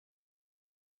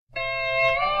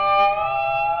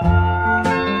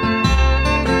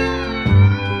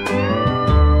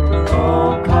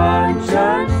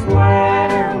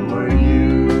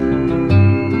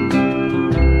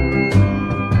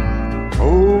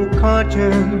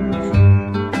conscience,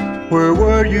 where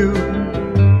were you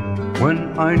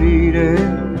when I needed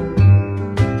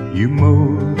you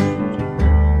most?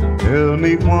 Tell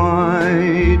me,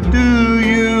 why do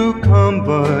you come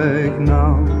back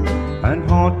now and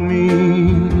haunt me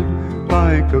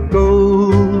like a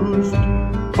ghost?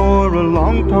 For a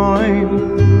long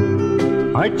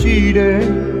time I cheated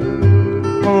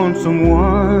on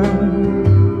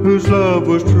someone whose love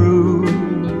was true.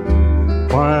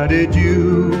 Why did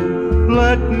you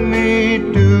let me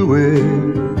do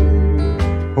it?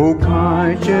 Oh,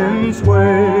 conscience,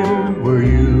 where were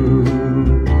you?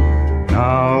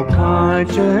 Now,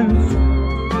 conscience,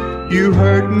 you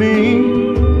hurt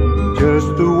me just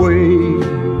the way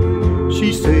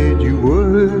she said you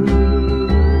would.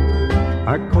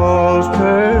 I caused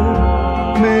her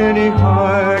many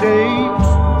heartaches,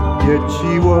 yet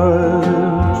she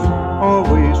was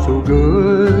always so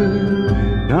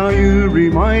good. Now you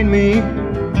remind me,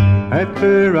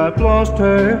 after I've lost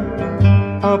her,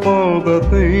 of all the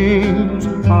things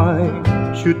I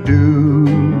should do,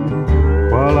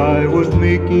 while I was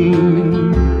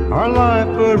making our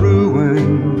life a ruin.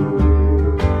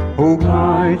 Oh,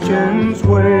 conscience,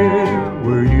 where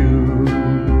were you?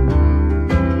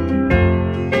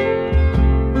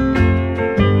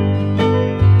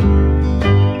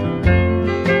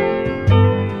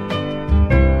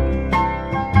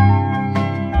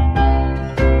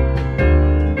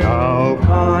 Now,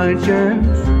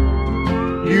 conscience,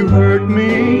 you hurt me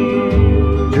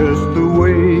just the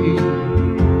way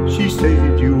she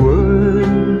said you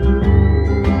would.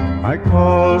 I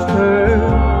caused her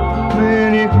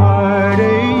many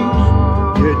heartaches,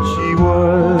 yet she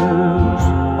was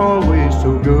always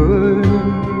so good.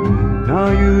 Now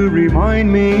you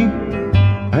remind me,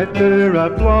 after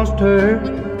I've lost her,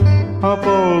 of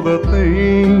all the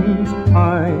things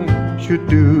I should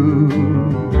do,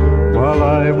 while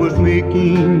I was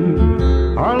making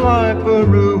our life a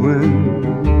ruin.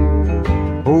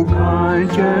 Oh,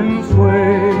 conscience,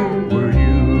 where